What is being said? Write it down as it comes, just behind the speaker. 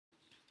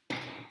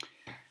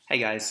Hey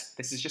guys,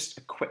 this is just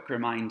a quick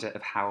reminder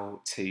of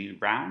how to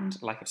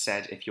round. Like I've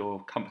said, if you're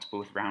comfortable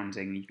with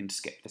rounding, you can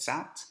skip this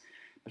out.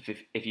 But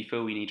if you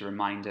feel you need a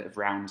reminder of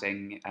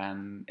rounding,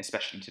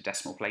 especially to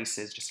decimal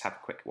places, just have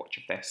a quick watch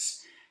of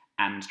this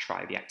and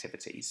try the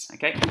activities,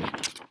 okay?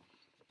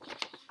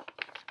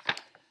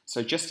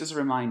 So just as a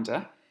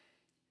reminder,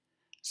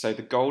 so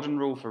the golden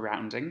rule for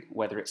rounding,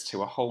 whether it's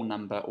to a whole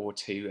number or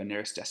to a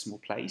nearest decimal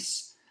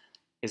place,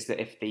 is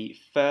that if the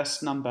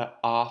first number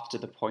after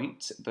the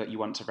point that you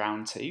want to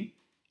round to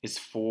is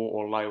 4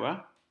 or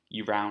lower,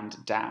 you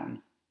round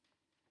down.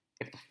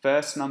 If the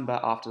first number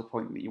after the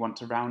point that you want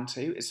to round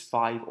to is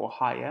 5 or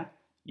higher,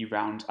 you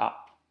round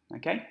up,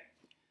 okay?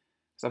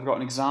 So I've got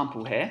an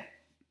example here.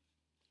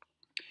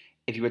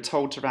 If you were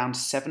told to round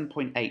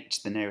 7.8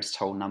 to the nearest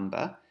whole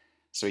number,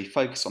 so we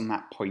focus on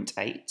that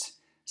 0.8,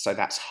 so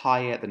that's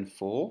higher than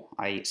 4,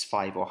 i.e. it's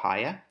 5 or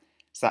higher,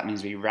 so that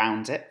means we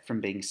round it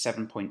from being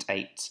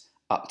 7.8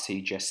 up to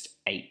just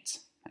 8.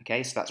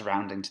 Okay, so that's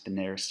rounding to the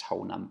nearest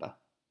whole number.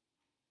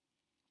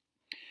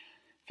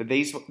 For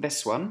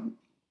this one,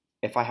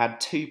 if I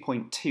had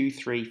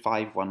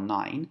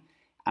 2.23519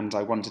 and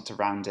I wanted to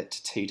round it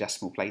to 2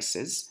 decimal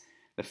places,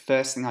 the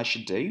first thing I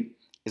should do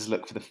is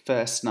look for the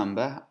first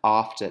number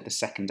after the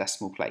second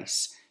decimal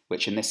place,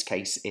 which in this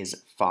case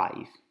is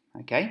 5.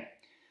 Okay,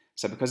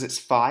 so because it's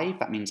 5,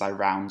 that means I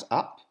round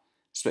up,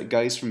 so it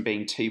goes from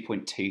being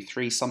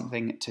 2.23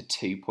 something to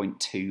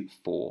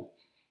 2.24.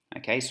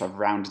 Okay, so I've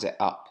rounded it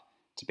up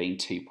to being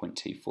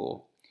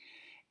 2.24.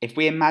 If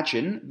we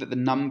imagine that the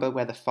number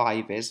where the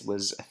 5 is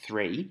was a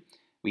 3,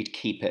 we'd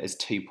keep it as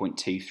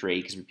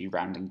 2.23 because we'd be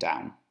rounding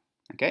down.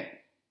 Okay?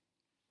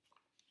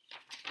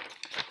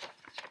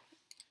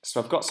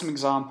 So I've got some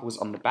examples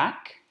on the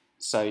back,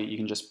 so you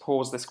can just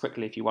pause this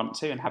quickly if you want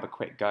to and have a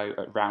quick go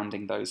at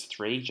rounding those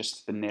 3 just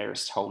to the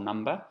nearest whole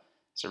number.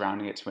 So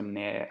rounding it to a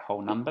near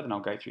whole number, then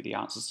I'll go through the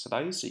answers to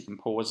those, so you can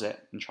pause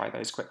it and try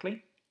those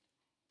quickly.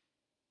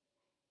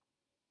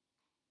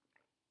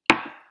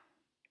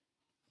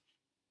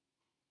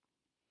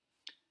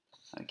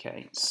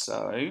 Okay,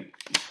 so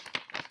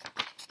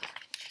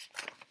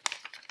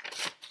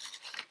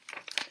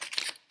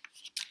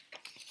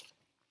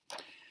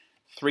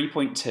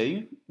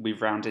 3.2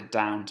 we've rounded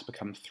down to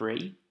become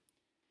 3,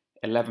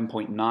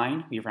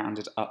 11.9 we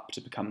rounded up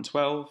to become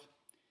 12,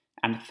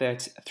 and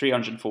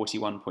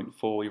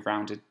 341.4 we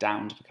rounded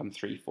down to become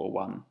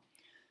 341.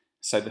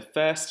 So the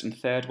first and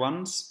third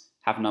ones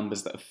have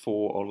numbers that are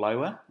 4 or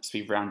lower, so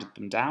we've rounded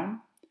them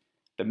down.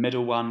 The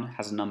middle one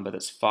has a number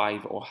that's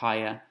 5 or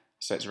higher,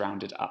 so it's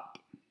rounded up.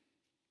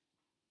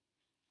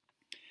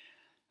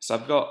 So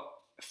I've got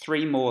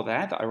 3 more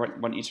there that I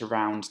want you to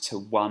round to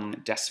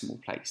 1 decimal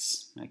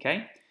place,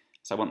 okay?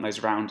 So I want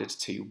those rounded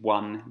to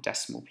 1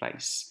 decimal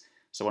place.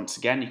 So once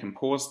again, you can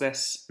pause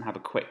this and have a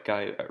quick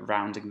go at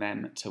rounding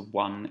them to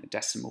 1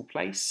 decimal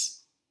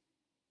place.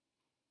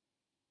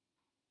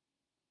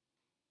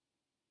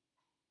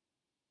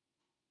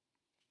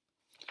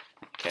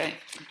 Okay.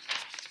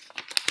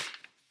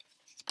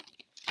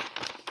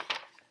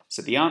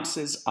 So the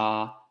answers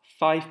are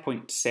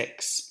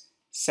 5.6,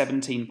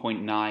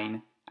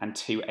 17.9, and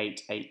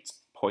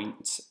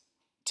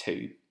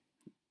 288.2.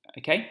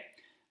 Okay,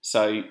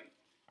 so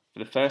for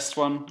the first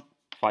one,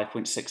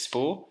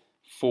 5.64,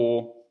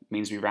 4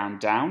 means we round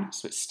down,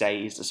 so it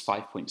stays as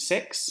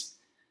 5.6.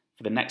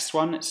 For the next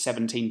one,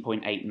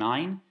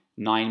 17.89,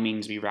 9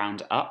 means we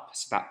round up,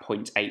 so that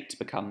 0.8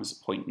 becomes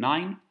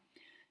 0.9.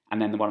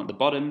 And then the one at the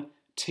bottom,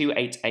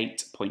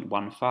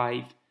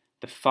 288.15,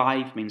 the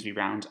 5 means we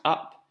round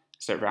up,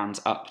 so it rounds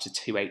up to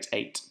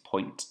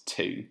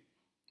 288.2,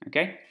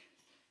 okay?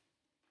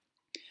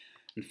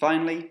 And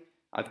finally,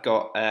 I've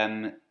got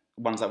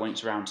ones I want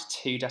to round to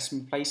 2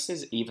 decimal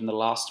places, even the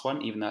last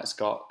one, even though it's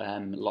got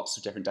lots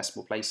of different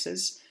decimal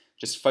places.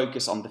 Just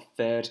focus on the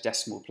 3rd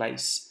decimal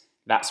place.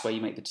 That's where you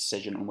make the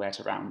decision on where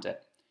to round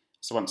it.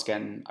 So once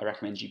again, I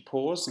recommend you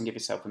pause and give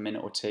yourself a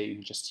minute or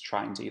 2 just to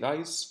try and do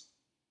those.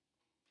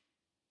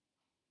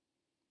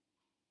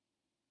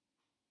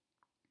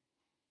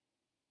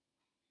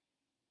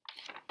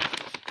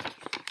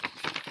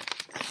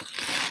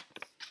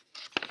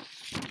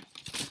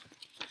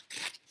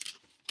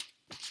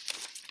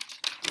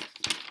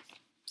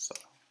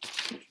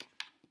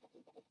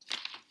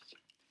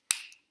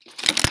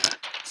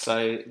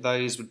 So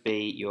those would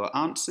be your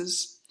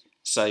answers.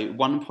 So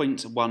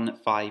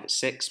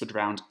 1.156 would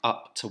round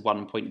up to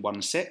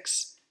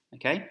 1.16,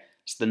 okay?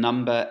 So the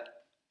number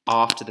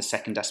after the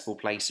second decimal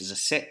place is a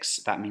 6,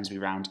 that means we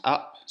round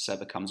up, so it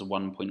becomes a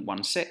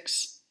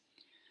 1.16.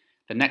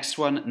 The next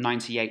one,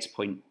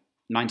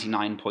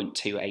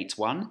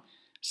 99.281,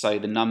 so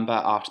the number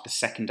after the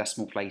second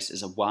decimal place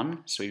is a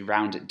 1, so we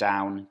round it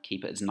down,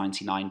 keep it as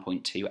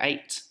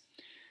 99.28.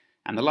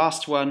 And the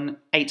last one,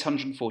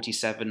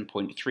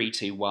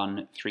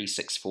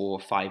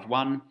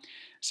 847.321.36451.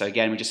 So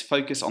again, we just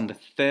focus on the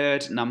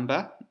 3rd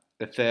number,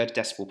 the 3rd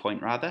decimal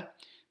point rather,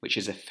 which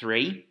is a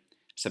 3.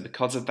 So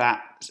because of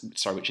that,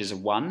 which is a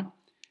 1.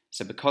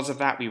 So because of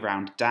that, we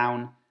round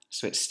down.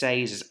 So it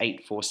stays as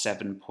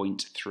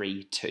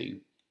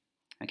 847.32.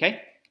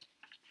 Okay?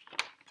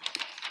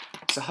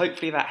 So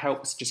hopefully that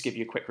helps just give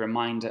you a quick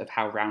reminder of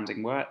how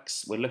rounding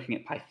works. We're looking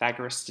at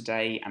Pythagoras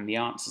today, and the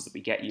answers that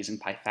we get using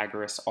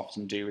Pythagoras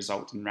often do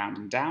result in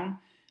rounding down.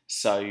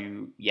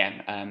 So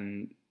yeah,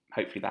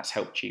 hopefully that's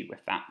helped you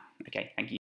with that. Okay, thank you.